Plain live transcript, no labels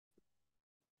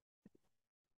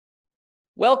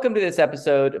Welcome to this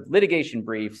episode of Litigation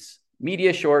Briefs,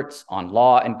 Media Shorts on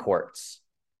Law and Courts.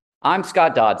 I'm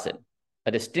Scott Dodson,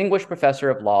 a distinguished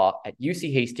professor of law at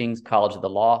UC Hastings College of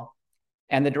the Law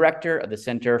and the director of the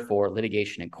Center for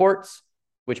Litigation and Courts,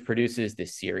 which produces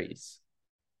this series.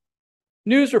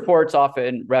 News reports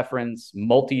often reference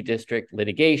multi-district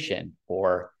litigation,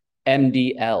 or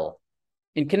MDL,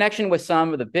 in connection with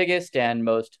some of the biggest and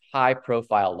most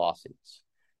high-profile lawsuits: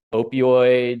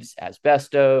 opioids,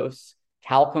 asbestos,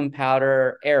 talcum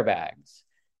powder, airbags.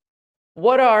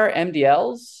 What are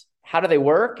MDLs? How do they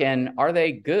work? And are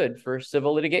they good for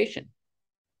civil litigation?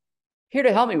 Here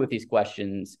to help me with these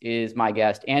questions is my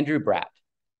guest, Andrew Bratt,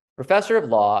 professor of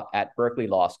law at Berkeley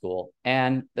Law School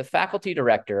and the faculty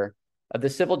director of the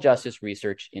Civil Justice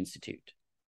Research Institute.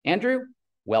 Andrew,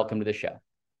 welcome to the show.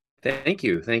 Thank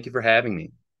you. Thank you for having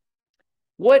me.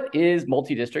 What is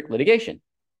multi-district litigation?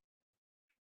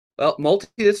 Well,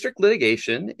 multi-district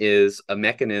litigation is a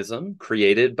mechanism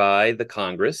created by the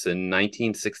Congress in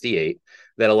 1968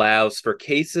 that allows for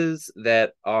cases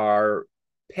that are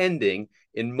pending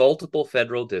in multiple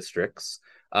federal districts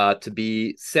to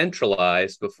be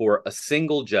centralized before a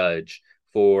single judge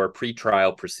for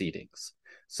pretrial proceedings.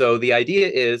 So the idea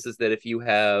is that if you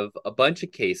have a bunch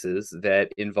of cases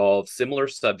that involve similar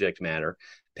subject matter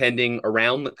pending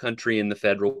around the country in the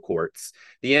federal courts,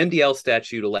 the MDL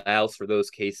statute allows for those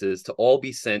cases to all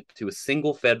be sent to a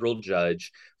single federal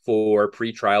judge for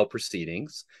pretrial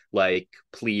proceedings, like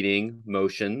pleading,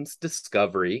 motions,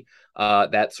 discovery,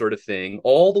 that sort of thing,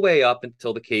 all the way up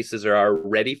until the cases are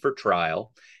ready for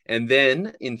trial. And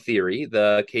then, in theory,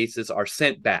 the cases are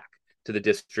sent back to the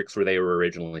districts where they were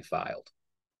originally filed.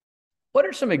 What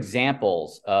are some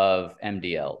examples of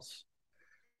MDLs?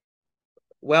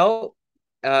 Well,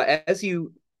 as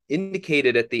you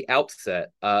indicated at the outset,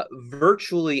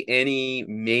 virtually any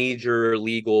major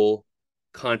legal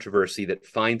controversy that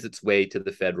finds its way to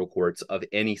the federal courts of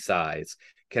any size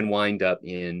can wind up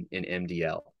in an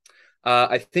MDL.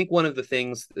 I think one of the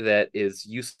things that is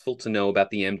useful to know about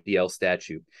the MDL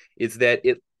statute is that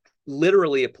it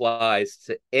literally applies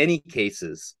to any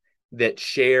cases that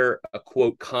share a,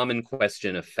 quote, common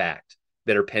question of fact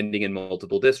that are pending in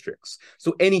multiple districts.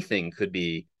 So anything could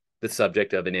be the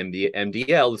subject of an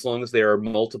MDL as long as there are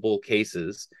multiple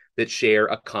cases that share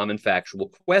a common factual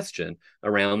question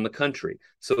around the country.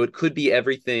 So it could be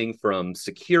everything from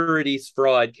securities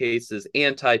fraud cases,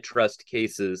 antitrust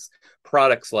cases,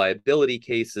 products liability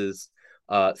cases,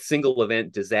 single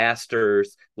event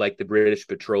disasters like the British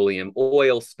Petroleum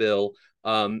oil spill,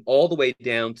 all the way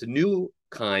down to new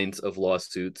kinds of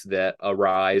lawsuits that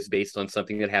arise based on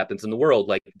something that happens in the world,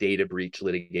 like data breach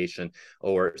litigation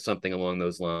or something along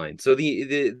those lines. So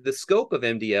the scope of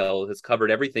MDL has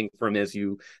covered everything from, as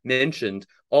you mentioned,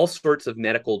 all sorts of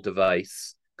medical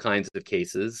device kinds of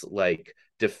cases like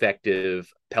defective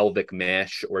pelvic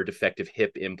mesh or defective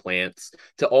hip implants,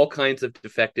 to all kinds of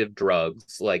defective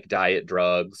drugs like diet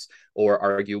drugs or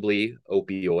arguably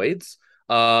opioids.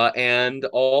 And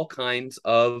all kinds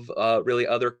of really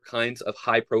other kinds of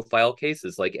high profile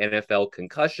cases like NFL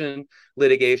concussion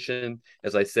litigation,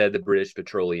 as I said, the British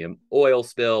Petroleum oil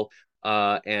spill,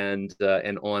 and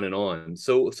on and on.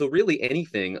 So really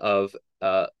anything of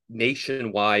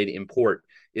nationwide import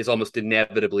is almost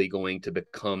inevitably going to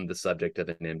become the subject of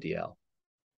an MDL.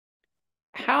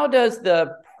 How does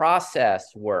the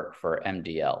process work for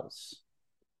MDLs?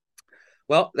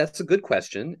 Well, that's a good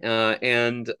question.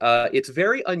 And it's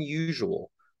very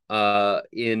unusual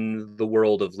in the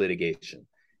world of litigation.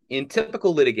 In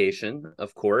typical litigation,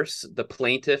 of course, the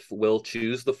plaintiff will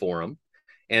choose the forum.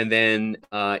 And then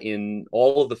in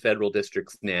all of the federal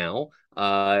districts now,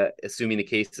 assuming the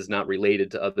case is not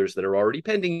related to others that are already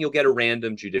pending, you'll get a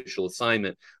random judicial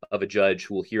assignment of a judge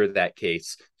who will hear that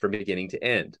case from beginning to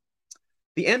end.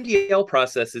 The MDL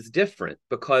process is different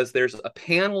because there's a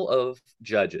panel of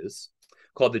judges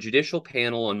called the Judicial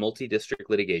Panel on Multi-District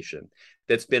Litigation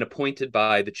that's been appointed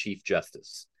by the Chief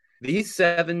Justice. These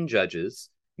 7 judges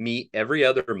meet every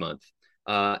other month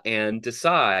and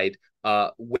decide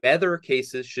whether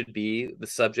cases should be the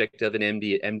subject of an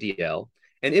MDL.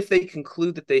 And if they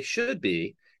conclude that they should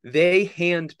be, they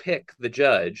handpick the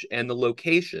judge and the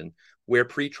location where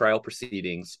pretrial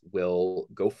proceedings will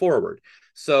go forward.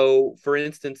 So, for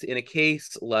instance, in a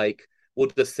case like, we'll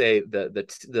just say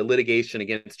the litigation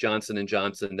against Johnson &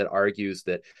 Johnson that argues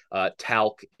that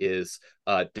talc is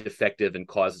defective and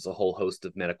causes a whole host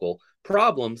of medical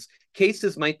problems,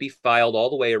 cases might be filed all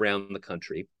the way around the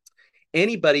country.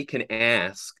 Anybody can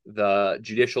ask the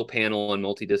Judicial Panel on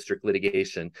Multi-District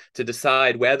Litigation to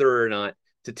decide whether or not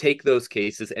to take those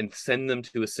cases and send them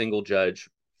to a single judge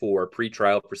for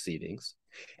pretrial proceedings.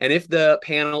 And if the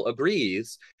panel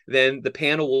agrees, then the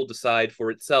panel will decide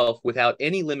for itself without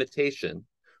any limitation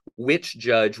which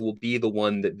judge will be the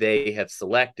one that they have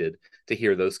selected to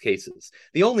hear those cases.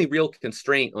 The only real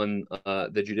constraint on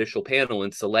the judicial panel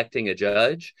in selecting a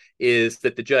judge is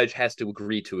that the judge has to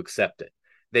agree to accept it.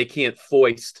 They can't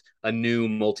foist a new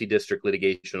multi-district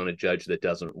litigation on a judge that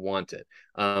doesn't want it.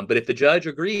 But if the judge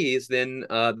agrees, then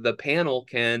the panel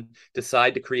can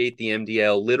decide to create the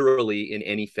MDL literally in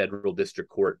any federal district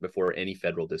court before any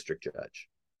federal district judge.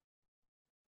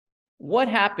 What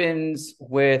happens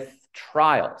with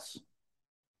trials?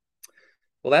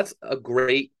 Well, that's a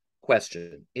great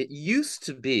question. It used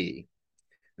to be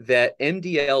that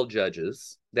MDL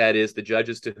judges, that is, the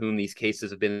judges to whom these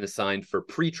cases have been assigned for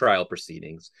pretrial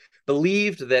proceedings,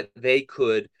 believed that they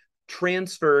could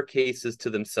transfer cases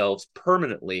to themselves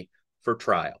permanently for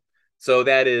trial. So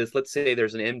that is, let's say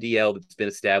there's an MDL that's been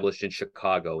established in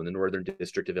Chicago in the Northern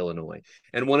District of Illinois,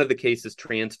 and one of the cases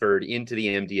transferred into the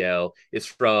MDL is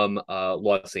from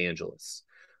Los Angeles.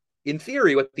 In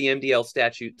theory, what the MDL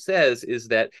statute says is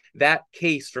that that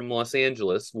case from Los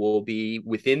Angeles will be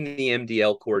within the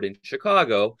MDL court in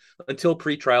Chicago until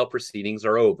pretrial proceedings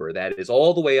are over. That is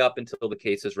all the way up until the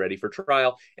case is ready for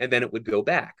trial, and then it would go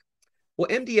back. Well,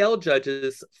 MDL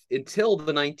judges until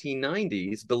the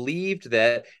 1990s believed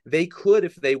that they could,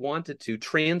 if they wanted to,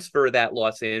 transfer that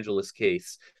Los Angeles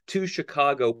case to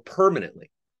Chicago permanently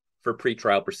for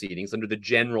pretrial proceedings under the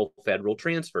general federal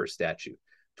transfer statute,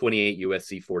 28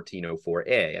 U.S.C.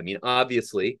 1404A. I mean,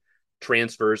 obviously,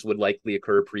 transfers would likely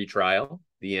occur pretrial.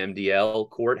 The MDL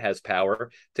court has power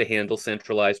to handle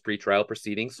centralized pretrial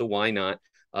proceedings, so why not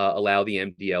allow the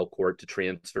MDL court to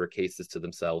transfer cases to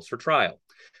themselves for trial?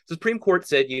 The Supreme Court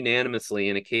said unanimously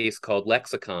in a case called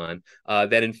Lexicon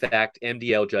that, in fact,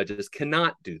 MDL judges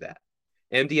cannot do that.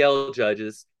 MDL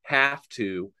judges have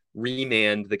to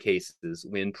remand the cases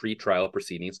when pretrial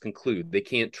proceedings conclude. They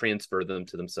can't transfer them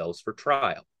to themselves for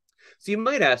trial. So you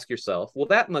might ask yourself, well,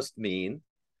 that must mean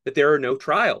that there are no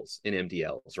trials in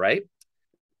MDLs, right?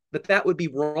 But that would be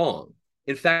wrong.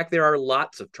 In fact, there are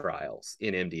lots of trials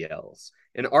in MDLs.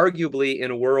 And arguably, in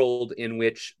a world in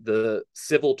which the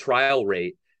civil trial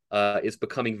rate is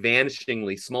becoming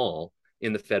vanishingly small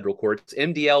in the federal courts,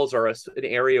 MDLs are an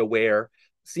area where,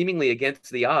 seemingly against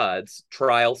the odds,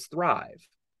 trials thrive.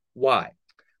 Why?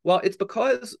 Well, it's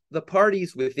because the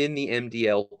parties within the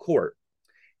MDL court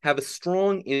have a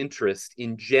strong interest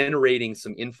in generating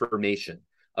some information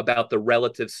about the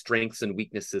relative strengths and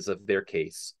weaknesses of their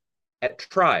case at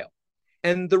trial.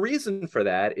 And the reason for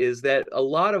that is that a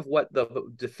lot of what the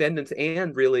defendants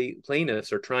and really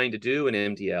plaintiffs are trying to do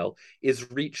in MDL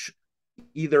is reach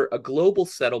either a global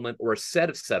settlement or a set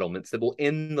of settlements that will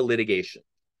end the litigation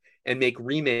and make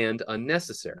remand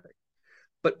unnecessary.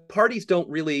 But parties don't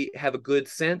really have a good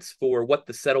sense for what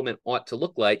the settlement ought to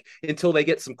look like until they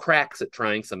get some cracks at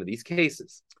trying some of these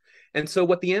cases. And so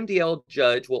what the MDL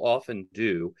judge will often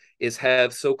do is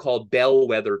have so-called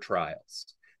bellwether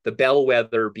trials. The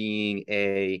bellwether being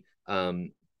a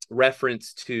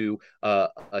reference to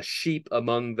a sheep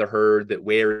among the herd that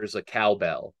wears a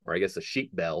cowbell, or I guess a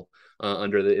sheep bell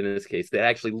in this case, that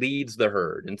actually leads the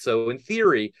herd. And so in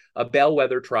theory, a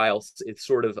bellwether trial is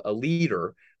sort of a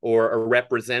leader or a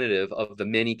representative of the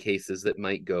many cases that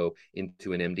might go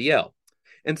into an MDL.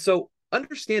 And so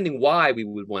understanding why we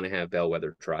would want to have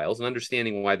bellwether trials and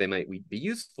understanding why they might be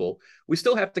useful, we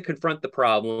still have to confront the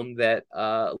problem that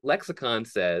Lexicon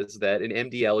says that an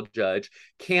MDL judge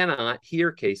cannot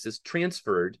hear cases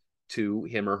transferred to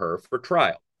him or her for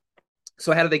trial.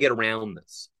 So how do they get around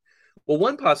this? Well,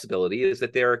 one possibility is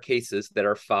that there are cases that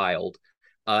are filed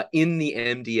in the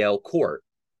MDL court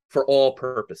for all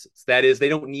purposes. That is, they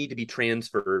don't need to be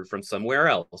transferred from somewhere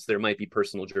else. There might be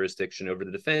personal jurisdiction over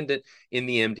the defendant in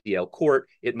the MDL court.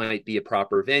 It might be a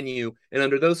proper venue. And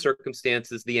under those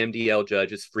circumstances, the MDL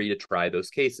judge is free to try those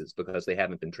cases because they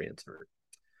haven't been transferred.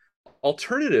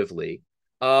 Alternatively,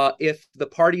 if the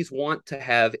parties want to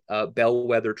have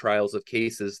bellwether trials of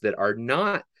cases that are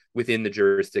not within the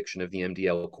jurisdiction of the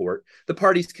MDL court, the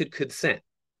parties could consent.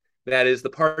 That is, the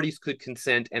parties could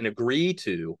consent and agree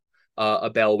to a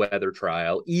bellwether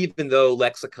trial, even though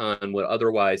Lexicon would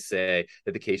otherwise say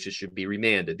that the cases should be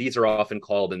remanded. These are often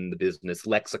called in the business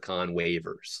Lexicon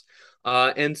waivers.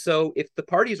 And so if the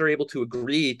parties are able to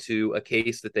agree to a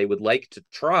case that they would like to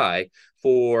try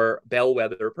for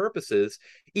bellwether purposes,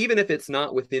 even if it's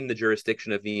not within the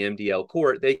jurisdiction of the MDL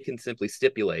court, they can simply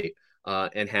stipulate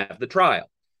and have the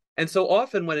trial. And so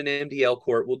often what an MDL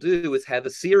court will do is have a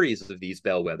series of these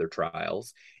bellwether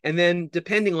trials. And then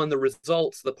depending on the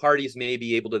results, the parties may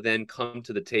be able to then come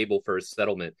to the table for a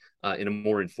settlement in a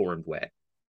more informed way.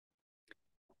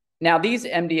 Now, these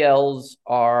MDLs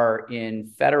are in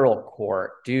federal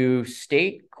court. Do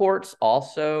state courts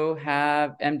also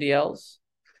have MDLs?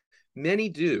 Many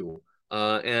do,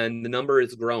 and the number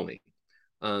is growing.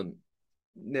 Um,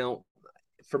 Now,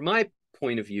 from my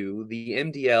point of view, the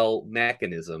MDL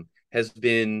mechanism has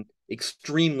been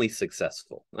extremely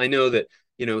successful. I know that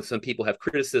some people have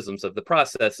criticisms of the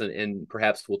process, and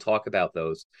perhaps we'll talk about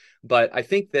those. But I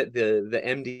think that the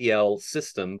MDL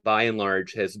system, by and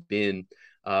large, has been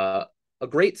a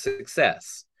great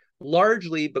success,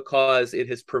 largely because it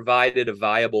has provided a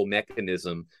viable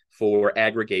mechanism for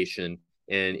aggregation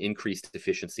and increased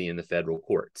efficiency in the federal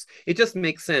courts. It just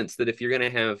makes sense that if you're going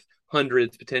to have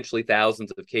hundreds, potentially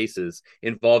thousands of cases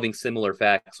involving similar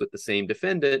facts with the same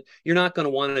defendant, you're not going to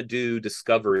want to do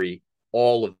discovery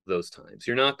all of those times.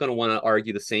 You're not going to want to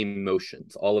argue the same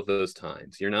motions all of those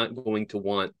times. You're not going to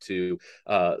want to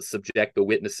subject the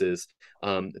witnesses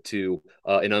to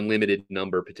an unlimited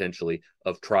number, potentially,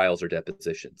 of trials or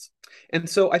depositions. And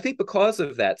so I think because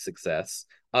of that success,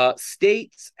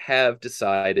 states have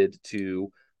decided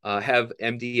to have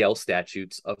MDL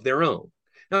statutes of their own.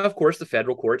 Now, of course, the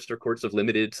federal courts are courts of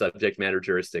limited subject matter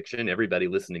jurisdiction. Everybody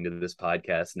listening to this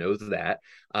podcast knows that.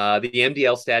 The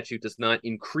MDL statute does not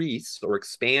increase or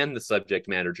expand the subject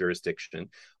matter jurisdiction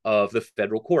of the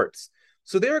federal courts.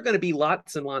 So there are going to be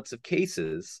lots and lots of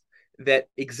cases that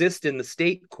exist in the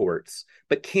state courts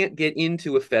but can't get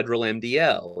into a federal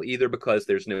MDL, either because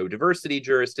there's no diversity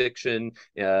jurisdiction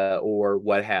or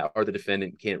the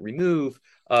defendant can't remove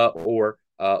or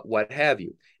what have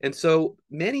you. And so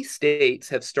many states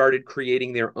have started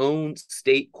creating their own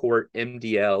state court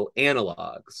MDL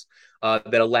analogs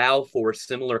that allow for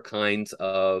similar kinds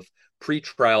of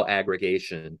pretrial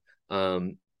aggregation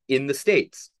in the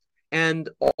states. And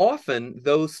often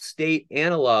those state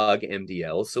analog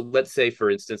MDLs, so let's say, for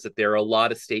instance, that there are a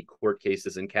lot of state court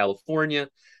cases in California.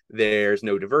 There's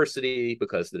no diversity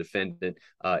because the defendant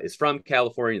is from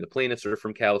California, the plaintiffs are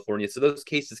from California. So those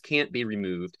cases can't be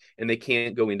removed and they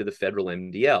can't go into the federal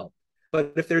MDL.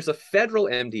 But if there's a federal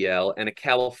MDL and a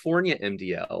California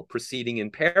MDL proceeding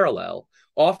in parallel,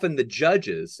 often the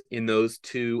judges in those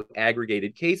two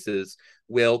aggregated cases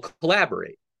will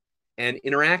collaborate and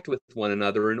interact with one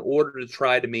another in order to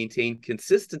try to maintain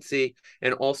consistency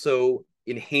and also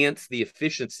enhance the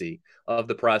efficiency of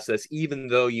the process, even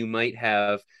though you might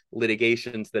have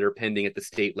litigations that are pending at the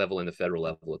state level and the federal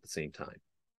level at the same time.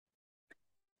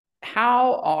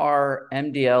 How are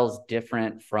MDLs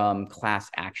different from class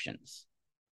actions?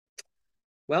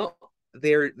 Well,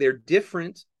 they're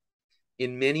different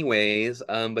in many ways,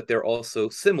 but they're also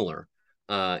similar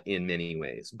in many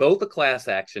ways. Both a class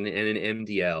action and an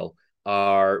MDL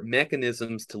are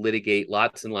mechanisms to litigate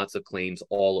lots and lots of claims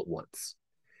all at once.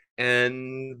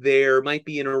 And there might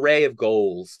be an array of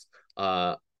goals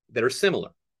that are similar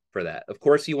for that. Of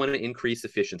course, you want to increase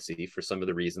efficiency for some of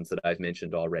the reasons that I've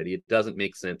mentioned already. It doesn't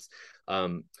make sense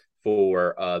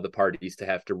for the parties to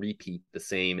have to repeat the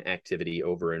same activity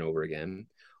over and over again.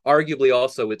 Arguably,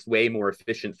 also, it's way more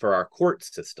efficient for our court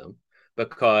system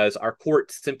because our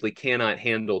courts simply cannot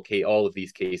handle all of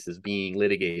these cases being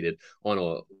litigated on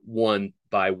a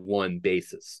one-by-one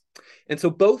basis. And so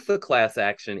both the class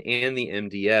action and the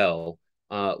MDL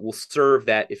will serve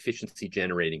that efficiency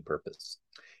generating purpose.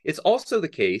 It's also the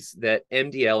case that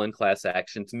MDL and class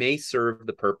actions may serve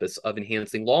the purpose of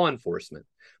enhancing law enforcement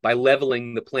by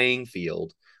leveling the playing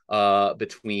field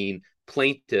between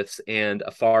plaintiffs and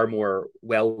a far more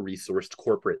well-resourced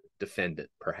corporate defendant,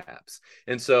 perhaps.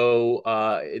 And so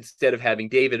instead of having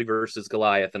David versus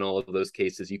Goliath and all of those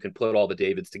cases, you can put all the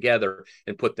Davids together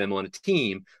and put them on a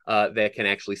team that can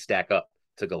actually stack up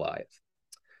to Goliath.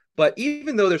 But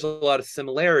even though there's a lot of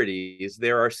similarities,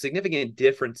 there are significant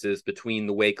differences between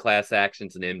the way class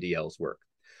actions and MDLs work.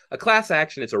 A class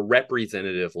action is a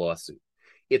representative lawsuit.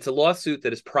 It's a lawsuit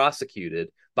that is prosecuted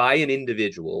by an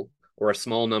individual or a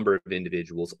small number of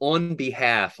individuals on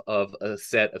behalf of a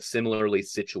set of similarly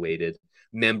situated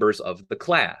members of the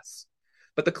class.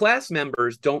 But the class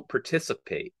members don't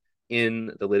participate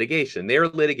in the litigation. Their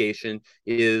litigation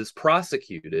is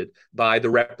prosecuted by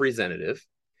the representative.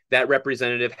 That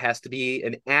representative has to be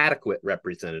an adequate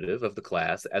representative of the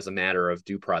class as a matter of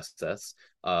due process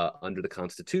under the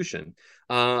Constitution.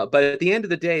 But at the end of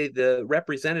the day, the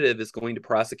representative is going to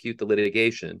prosecute the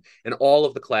litigation, and all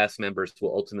of the class members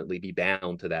will ultimately be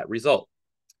bound to that result.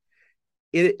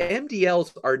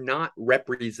 MDLs are not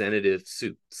representative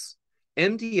suits.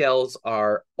 MDLs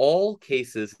are all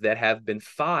cases that have been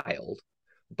filed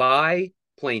by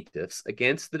plaintiffs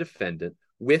against the defendant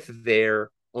with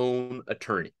their own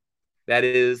attorney. That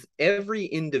is, every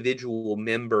individual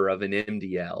member of an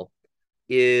MDL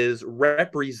is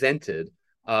represented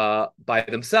by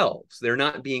themselves. They're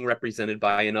not being represented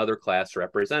by another class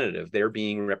representative. They're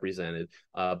being represented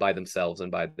by themselves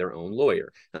and by their own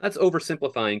lawyer. Now, that's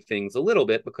oversimplifying things a little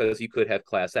bit because you could have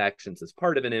class actions as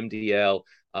part of an MDL,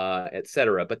 et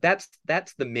cetera. But that's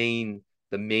the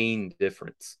main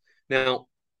difference. Now,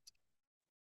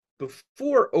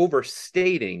 before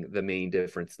overstating the main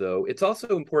difference, though, it's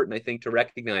also important, I think, to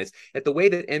recognize that the way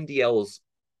that MDLs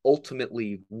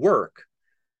ultimately work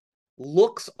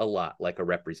looks a lot like a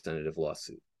representative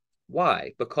lawsuit.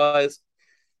 Why? Because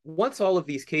once all of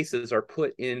these cases are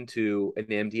put into an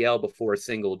MDL before a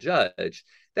single judge,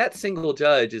 that single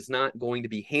judge is not going to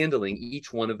be handling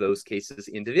each one of those cases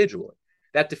individually.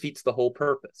 That defeats the whole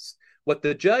purpose. What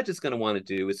the judge is going to want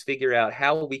to do is figure out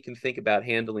how we can think about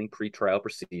handling pretrial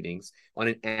proceedings on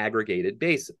an aggregated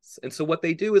basis. And so what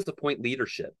they do is appoint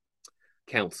leadership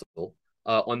counsel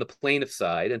on the plaintiff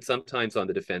side and sometimes on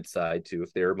the defense side too,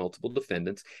 if there are multiple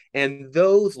defendants. And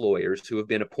those lawyers who have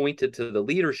been appointed to the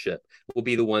leadership will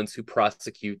be the ones who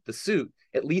prosecute the suit,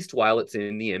 at least while it's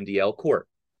in the MDL court.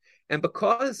 And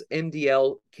because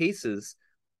MDL cases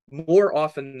more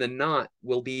often than not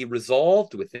will be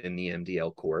resolved within the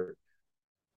MDL court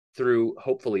through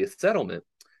hopefully a settlement,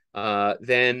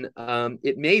 then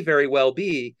it may very well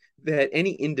be that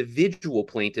any individual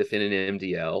plaintiff in an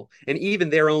MDL, and even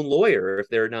their own lawyer, if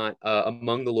they're not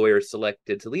among the lawyers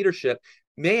selected to leadership,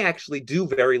 may actually do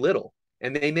very little.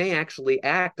 And they may actually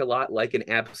act a lot like an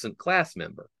absent class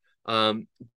member.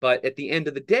 But at the end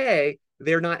of the day,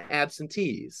 they're not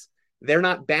absentees. They're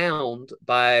not bound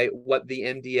by what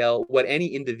any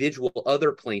individual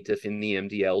other plaintiff in the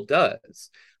MDL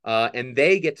does. And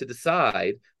they get to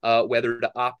decide whether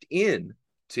to opt in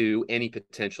to any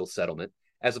potential settlement,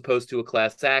 as opposed to a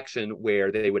class action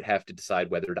where they would have to decide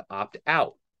whether to opt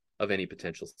out of any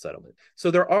potential settlement.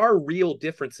 So there are real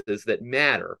differences that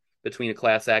matter between a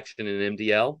class action and an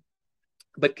MDL,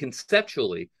 but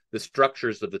conceptually, the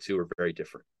structures of the two are very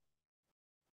different.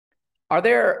 Are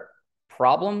there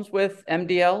problems with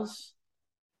MDLs?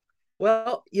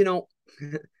 Well,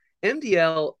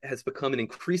 MDL has become an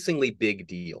increasingly big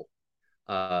deal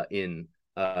in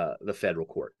the federal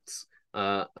courts.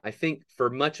 I think for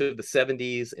much of the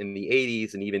 70s and the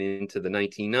 80s and even into the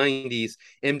 1990s,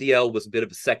 MDL was a bit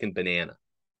of a second banana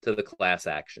to the class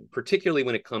action, particularly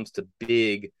when it comes to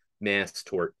big mass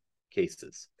tort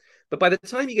cases. But by the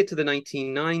time you get to the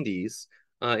 1990s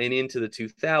and into the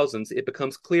 2000s, it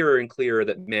becomes clearer and clearer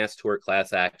that mass tort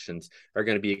class actions are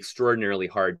going to be extraordinarily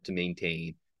hard to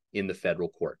maintain in the federal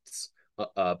courts,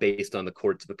 based on the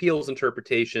Courts of Appeals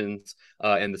interpretations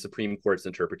and the Supreme Court's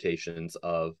interpretations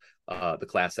of the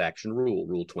class action rule,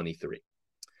 Rule 23.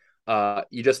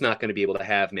 You're just not going to be able to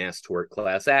have mass tort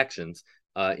class actions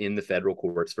in the federal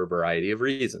courts for a variety of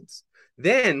reasons.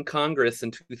 Then Congress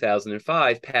in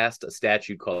 2005 passed a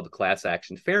statute called the Class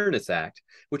Action Fairness Act,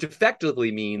 which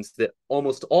effectively means that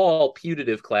almost all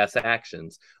putative class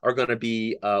actions are going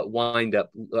to wind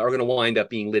up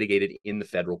being litigated in the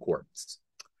federal courts.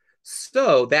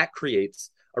 So that creates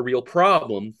a real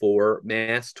problem for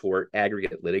mass tort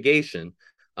aggregate litigation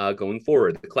going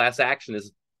forward. The class action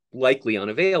is likely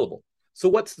unavailable. So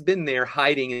what's been there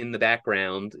hiding in the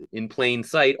background in plain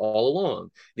sight all along?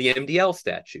 The MDL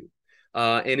statute.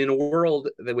 And in a world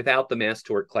that without the mass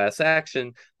tort class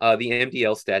action, the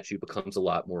MDL statute becomes a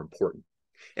lot more important.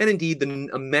 And indeed, the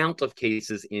amount of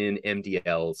cases in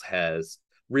MDLs has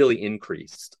really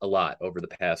increased a lot over the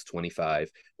past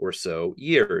 25 or so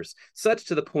years, such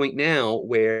to the point now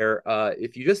where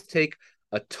if you just take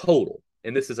a total,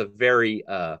 and this is a very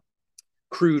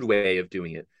crude way of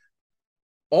doing it,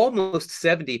 almost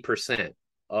 70%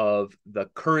 of the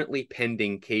currently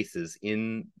pending cases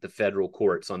in the federal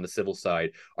courts on the civil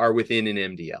side are within an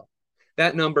MDL.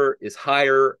 That number is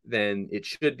higher than it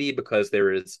should be because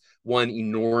there is one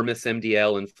enormous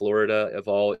MDL in Florida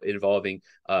involving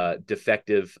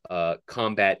defective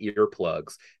combat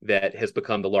earplugs that has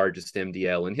become the largest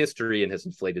MDL in history and has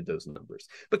inflated those numbers.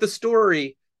 But the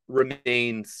story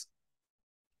remains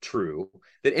true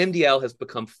that MDL has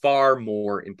become far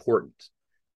more important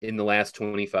in the last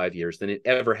 25 years than it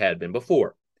ever had been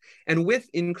before. And with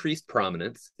increased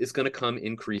prominence is going to come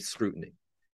increased scrutiny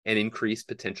and increased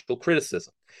potential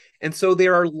criticism. And so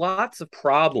there are lots of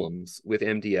problems with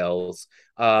MDLs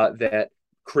that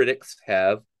critics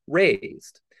have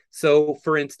raised. So,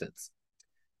 for instance,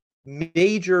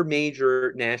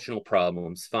 major national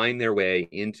problems find their way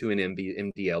into an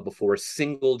MDL before a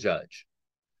single judge.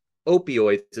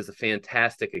 Opioids is a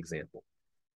fantastic example.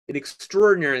 An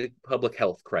extraordinary public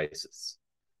health crisis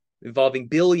involving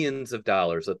billions of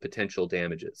dollars of potential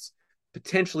damages,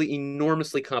 potentially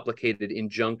enormously complicated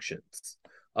injunctions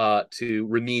to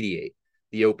remediate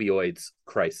the opioids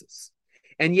crisis.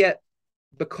 And yet,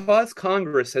 because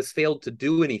Congress has failed to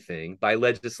do anything by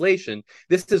legislation,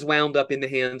 this has wound up in the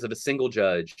hands of a single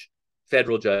judge,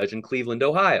 federal judge in Cleveland,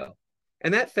 Ohio.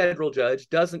 And that federal judge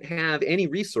doesn't have any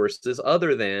resources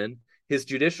other than his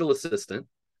judicial assistant,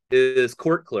 his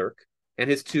court clerk, and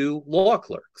his 2 law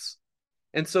clerks.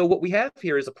 And so what we have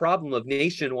here is a problem of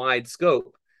nationwide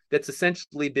scope that's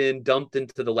essentially been dumped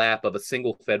into the lap of a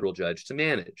single federal judge to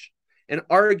manage. And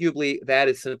arguably, that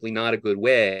is simply not a good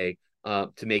way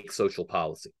to make social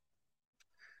policy.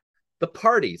 The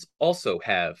parties also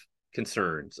have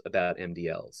concerns about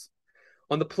MDLs.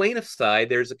 On the plaintiff side,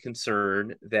 there's a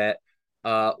concern that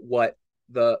what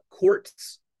the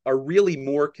courts are really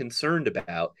more concerned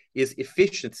about is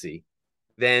efficiency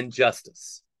than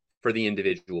justice for the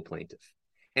individual plaintiff.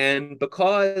 And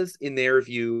because, in their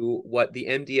view, what the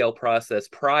MDL process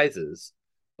prizes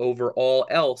over all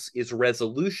else is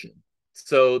resolution,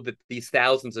 so that these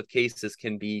thousands of cases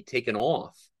can be taken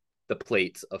off the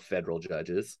plates of federal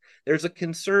judges, there's a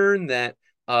concern that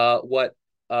what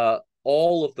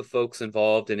all of the folks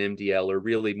involved in MDL are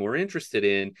really more interested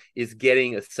in is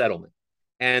getting a settlement.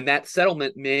 And that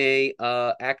settlement may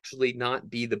actually not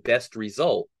be the best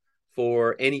result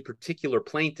for any particular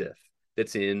plaintiff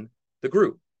that's in the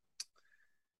group.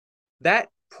 That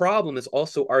problem is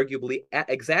also arguably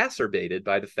exacerbated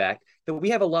by the fact that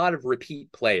we have a lot of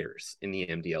repeat players in the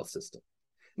MDL system.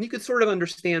 And you could sort of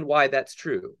understand why that's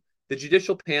true. The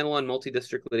Judicial Panel on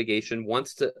Multi-District Litigation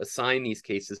wants to assign these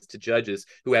cases to judges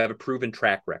who have a proven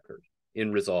track record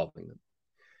in resolving them.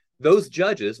 Those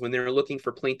judges, when they're looking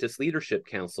for plaintiffs' leadership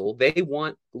counsel, they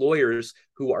want lawyers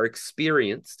who are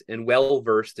experienced and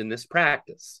well-versed in this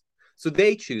practice. So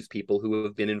they choose people who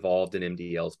have been involved in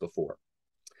MDLs before.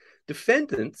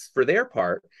 Defendants, for their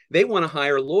part, they want to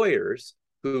hire lawyers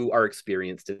who are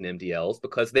experienced in MDLs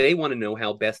because they want to know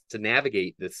how best to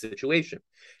navigate this situation.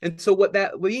 And so what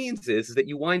that means is that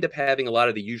you wind up having a lot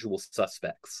of the usual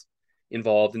suspects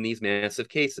involved in these massive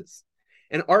cases.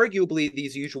 And arguably,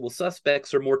 these usual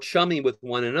suspects are more chummy with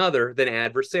one another than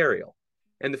adversarial.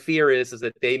 And the fear is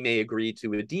that they may agree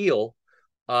to a deal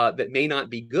that may not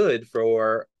be good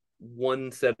for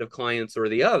one set of clients or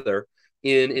the other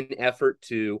in an effort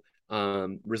to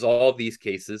resolve these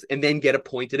cases and then get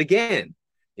appointed again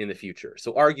in the future.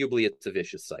 So arguably, it's a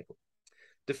vicious cycle.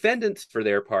 Defendants, for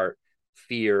their part,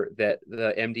 fear that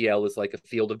the MDL is like a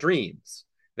field of dreams.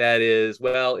 That is,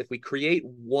 well, if we create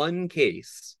one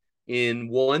case in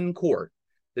one court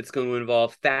that's going to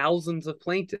involve thousands of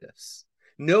plaintiffs,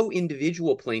 no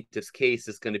individual plaintiff's case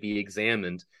is going to be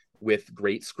examined with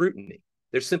great scrutiny.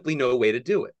 There's simply no way to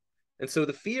do it. And so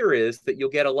the fear is that you'll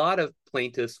get a lot of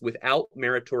plaintiffs without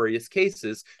meritorious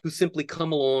cases who simply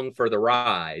come along for the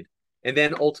ride and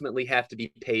then ultimately have to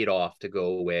be paid off to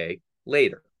go away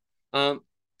later.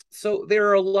 So there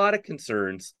are a lot of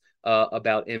concerns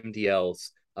about MDLs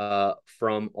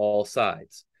from all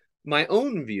sides. My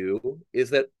own view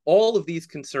is that all of these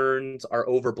concerns are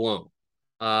overblown,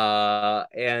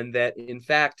 and that, in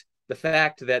fact, the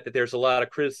fact that there's a lot of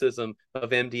criticism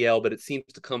of MDL, but it seems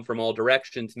to come from all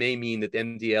directions, may mean that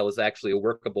MDL is actually a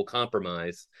workable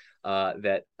compromise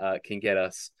that can get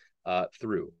us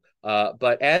through.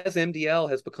 But as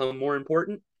MDL has become more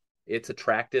important, it's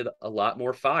attracted a lot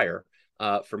more fire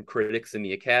from critics in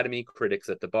the academy, critics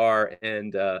at the bar,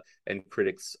 and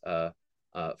critics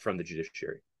from the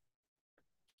judiciary.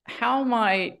 How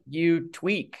might you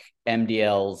tweak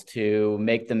MDLs to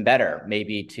make them better,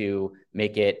 maybe to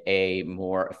make it a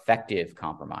more effective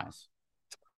compromise?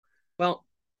 Well,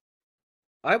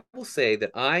 I will say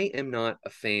that I am not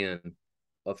a fan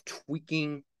of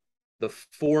tweaking the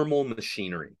formal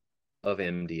machinery of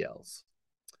MDLs.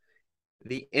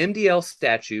 The MDL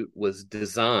statute was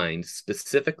designed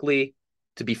specifically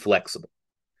to be flexible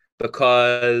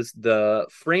because the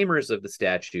framers of the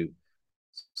statute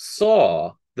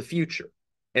saw the future,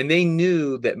 and they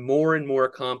knew that more and more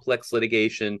complex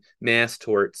litigation, mass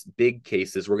torts, big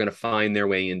cases were going to find their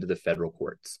way into the federal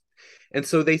courts. And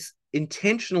so they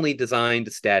intentionally designed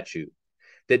a statute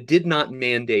that did not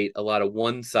mandate a lot of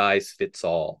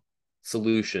one-size-fits-all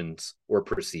solutions or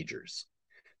procedures.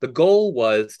 The goal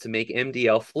was to make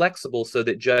MDL flexible so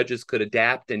that judges could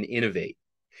adapt and innovate.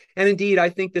 And indeed, I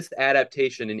think this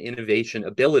adaptation and innovation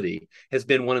ability has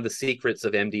been one of the secrets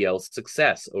of MDL's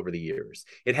success over the years.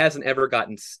 It hasn't ever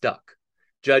gotten stuck.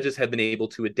 Judges have been able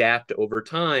to adapt over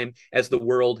time as the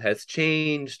world has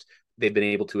changed. They've been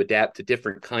able to adapt to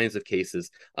different kinds of cases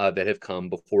that have come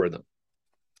before them.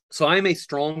 So I'm a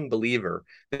strong believer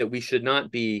that we should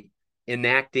not be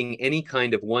enacting any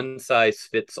kind of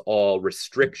one-size-fits-all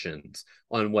restrictions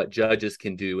on what judges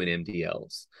can do in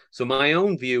MDLs. So my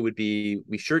own view would be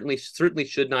we certainly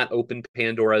should not open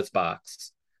Pandora's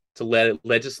box to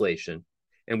legislation,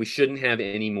 and we shouldn't have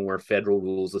any more federal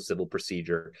rules of civil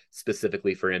procedure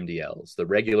specifically for MDLs. The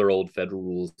regular old federal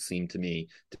rules seem to me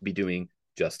to be doing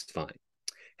just fine.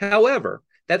 However,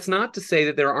 that's not to say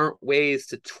that there aren't ways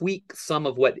to tweak some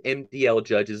of what MDL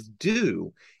judges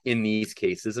do in these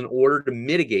cases in order to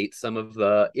mitigate some of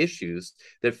the issues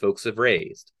that folks have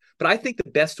raised. But I think the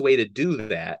best way to do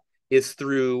that is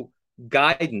through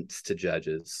guidance to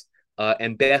judges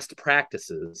and best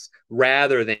practices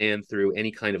rather than through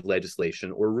any kind of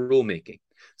legislation or rulemaking.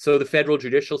 So the Federal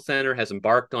Judicial Center has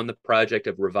embarked on the project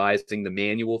of revising the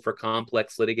Manual for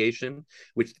Complex Litigation,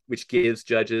 which gives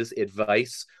judges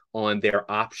advice on their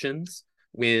options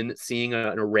when seeing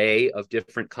an array of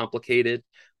different complicated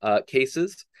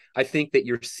cases. I think that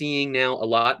you're seeing now a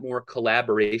lot more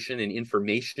collaboration and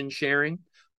information sharing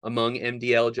among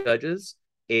MDL judges,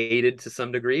 aided to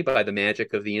some degree by the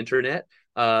magic of the internet,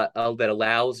 that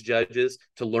allows judges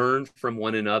to learn from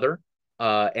one another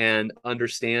and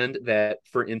understand that,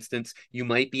 for instance, you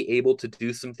might be able to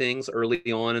do some things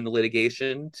early on in the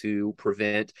litigation to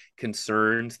prevent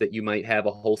concerns that you might have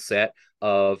a whole set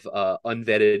of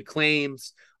unvetted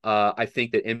claims. I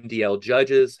think that MDL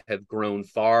judges have grown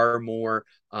far more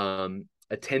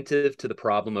attentive to the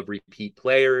problem of repeat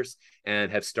players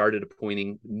and have started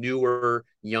appointing newer,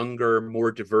 younger,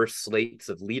 more diverse slates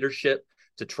of leadership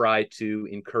to try to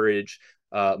encourage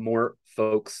more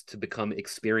folks to become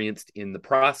experienced in the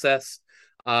process.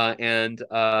 And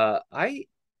I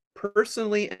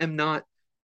personally am not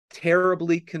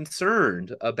terribly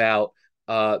concerned about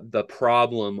the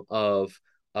problem of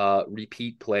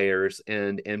repeat players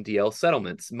and MDL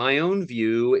settlements. My own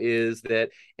view is that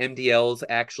MDLs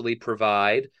actually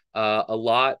provide a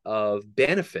lot of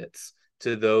benefits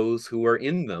to those who are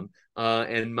in them.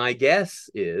 And my guess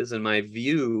is, and my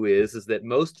view is that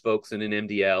most folks in an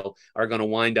MDL are going to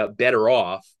wind up better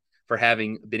off for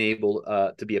having been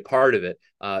able to be a part of it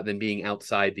than being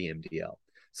outside the MDL.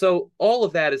 So all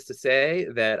of that is to say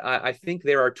that I think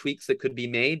there are tweaks that could be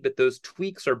made, but those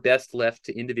tweaks are best left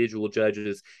to individual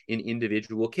judges in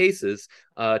individual cases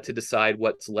to decide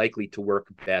what's likely to work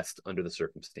best under the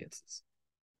circumstances.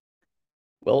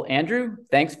 Well, Andrew,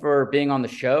 thanks for being on the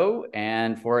show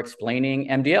and for explaining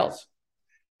MDLs.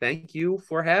 Thank you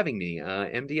for having me.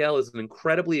 MDL is an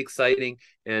incredibly exciting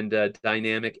and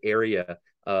dynamic area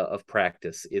of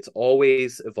practice. It's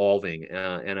always evolving,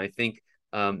 and I think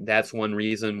that's one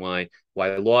reason why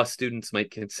law students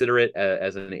might consider it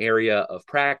as an area of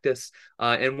practice,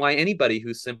 and why anybody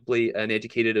who's simply an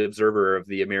educated observer of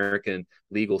the American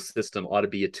legal system ought to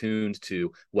be attuned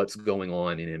to what's going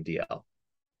on in MDL.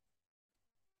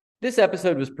 This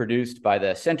episode was produced by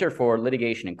the Center for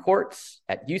Litigation and Courts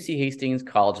at UC Hastings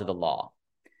College of the Law.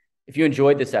 If you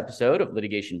enjoyed this episode of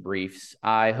Litigation Briefs,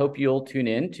 I hope you'll tune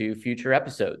in to future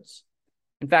episodes.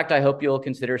 In fact, I hope you'll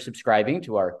consider subscribing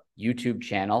to our YouTube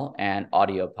channel and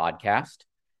audio podcast,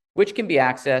 which can be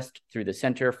accessed through the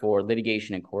Center for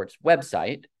Litigation and Courts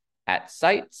website at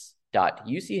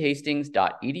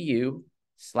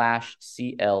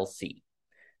sites.uchastings.edu/CLC.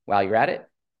 While you're at it,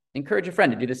 encourage a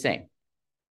friend to do the same.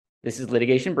 This is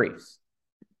Litigation Briefs.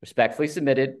 Respectfully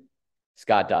submitted,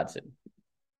 Scott Dodson.